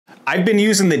I've been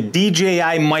using the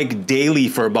DJI Mic daily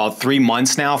for about 3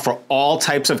 months now for all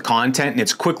types of content, and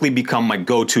it's quickly become my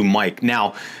go-to mic.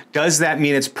 Now, does that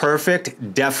mean it's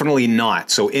perfect? Definitely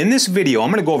not. So in this video, I'm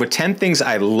gonna go over 10 things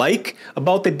I like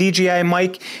about the DJI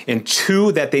Mic and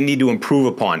 2 that they need to improve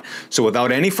upon. So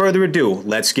without any further ado,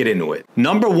 let's get into it.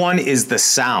 Number 1 is the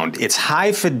sound. It's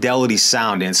high fidelity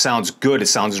sound and it sounds good. It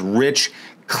sounds rich,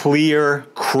 clear,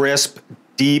 crisp,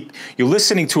 deep. You're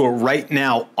listening to it right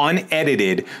now,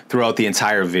 unedited throughout the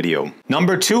entire video.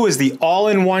 Number 2 is the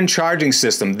all-in-one charging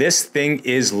system. This thing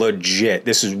is legit.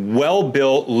 This is well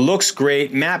built, looks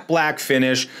great, matte black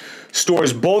finish,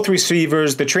 stores both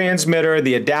receivers, the transmitter,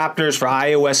 the adapters for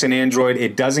iOS and Android.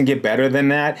 It doesn't get better than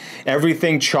that.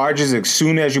 Everything charges as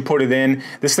soon as you put it in.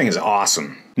 This thing is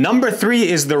awesome. Number 3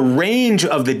 is the range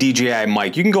of the DJI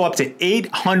Mic. You can go up to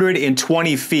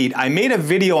 820 feet. I made a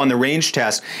video on the range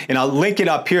test and I'll link it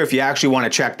up here if you actually want to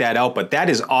check that out, but that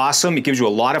is awesome. It gives you a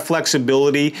lot of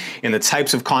flexibility in the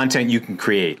types of content you can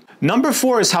create. Number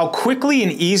 4 is how quickly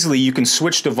and easily you can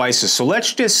switch devices. So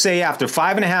let's just say after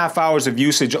 5.5 hours of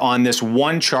usage on this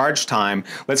one charge time,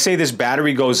 let's say this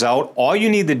battery goes out, all you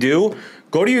need to do,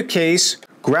 go to your case,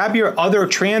 grab your other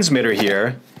transmitter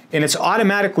here, and it's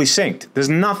automatically synced. There's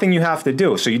nothing you have to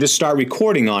do. So you just start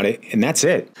recording on it and that's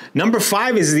it. Number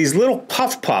 5 is these little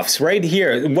puffs right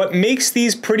here. What makes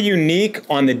these pretty unique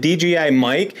on the DJI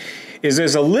Mic is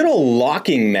there's a little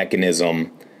locking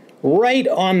mechanism right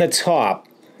on the top.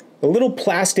 A little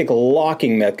plastic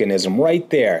locking mechanism right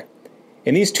there.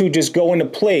 And these two just go into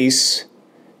place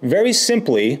very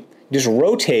simply, just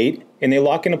rotate and they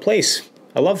lock into place.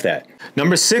 I love that.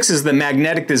 Number 6 is the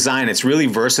magnetic design. It's really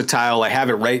versatile. I have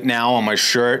it right now on my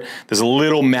shirt. There's a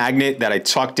little magnet that I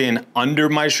tucked in under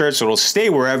my shirt so it'll stay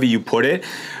wherever you put it.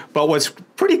 But what's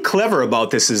pretty clever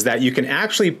about this is that you can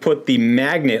actually put the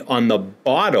magnet on the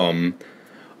bottom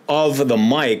of the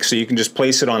mic so you can just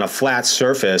place it on a flat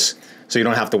surface so you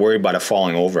don't have to worry about it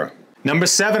falling over. Number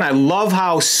 7, I love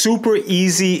how super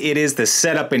easy it is to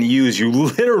set up and use. You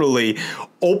literally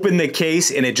open the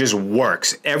case and it just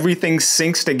works. Everything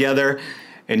syncs together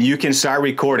and you can start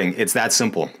recording. It's that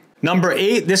simple. Number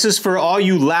 8, this is for all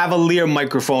you lavalier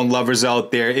microphone lovers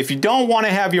out there. If you don't want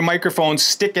to have your microphone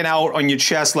sticking out on your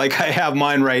chest like I have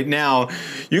mine right now,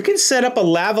 you can set up a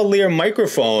lavalier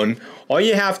microphone. All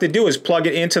you have to do is plug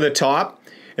it into the top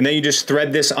and then you just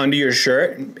thread this under your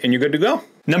shirt and you're good to go.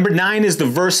 Number 9 is the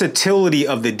versatility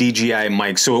of the DJI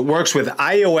Mic. So it works with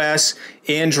iOS,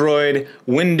 Android,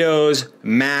 Windows,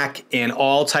 Mac, and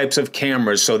all types of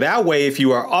cameras. So that way, if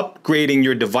you are upgrading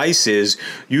your devices,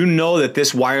 you know that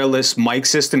this wireless mic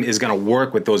system is going to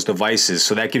work with those devices.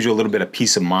 So that gives you a little bit of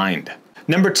peace of mind.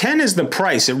 Number 10 is the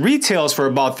price. It retails for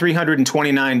about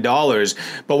 $329,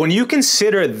 but when you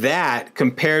consider that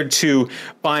compared to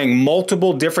buying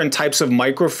multiple different types of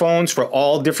microphones for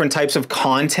all different types of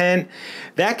content,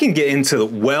 that can get into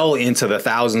well into the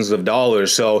thousands of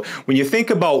dollars. So when you think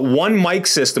about one mic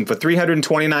system for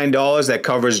 $329 that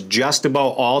covers just about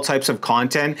all types of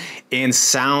content and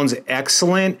sounds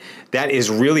excellent, that is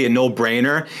really a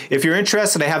no-brainer. If you're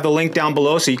interested, I have the link down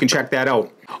below so you can check that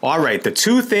out. All right, the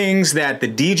 2 things that the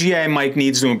DJI Mic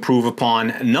needs to improve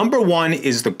upon. Number 1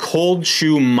 is the cold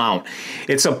shoe mount.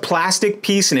 It's a plastic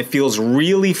piece and it feels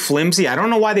really flimsy. I don't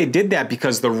know why they did that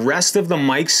because the rest of the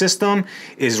mic system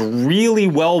is really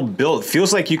well built. It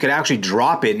feels like you could actually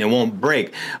drop it and it won't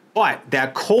break. But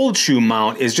that cold shoe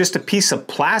mount is just a piece of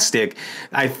plastic.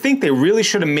 I think they really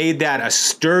should have made that a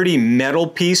sturdy metal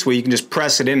piece where you can just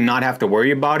press it in and not have to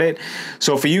worry about it.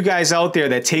 So for you guys out there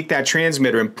that take that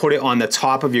transmitter and put it on the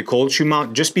top of your cold shoe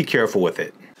mount, just be careful with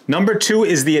it. Number 2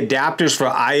 is the adapters for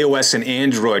iOS and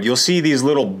Android. You'll see these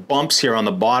little bumps here on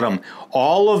the bottom.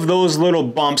 All of those little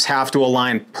bumps have to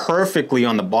align perfectly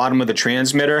on the bottom of the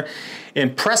transmitter.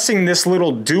 And pressing this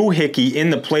little doohickey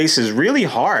into place is really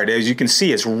hard. As you can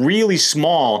see, it's really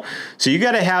small. So you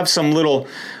got to have some little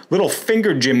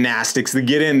finger gymnastics to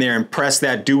get in there and press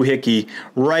that doohickey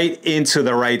right into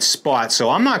the right spot. So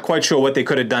I'm not quite sure what they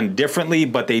could have done differently,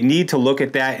 but they need to look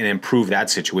at that and improve that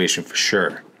situation for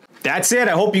sure. That's it.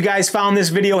 I hope you guys found this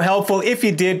video helpful. If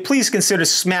you did, please consider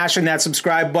smashing that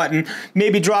subscribe button.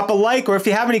 Maybe drop a like, or if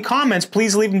you have any comments,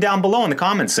 please leave them down below in the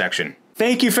comments section.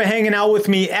 Thank you for hanging out with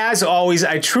me. As always,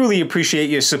 I truly appreciate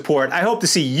your support. I hope to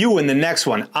see you in the next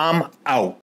one. I'm out.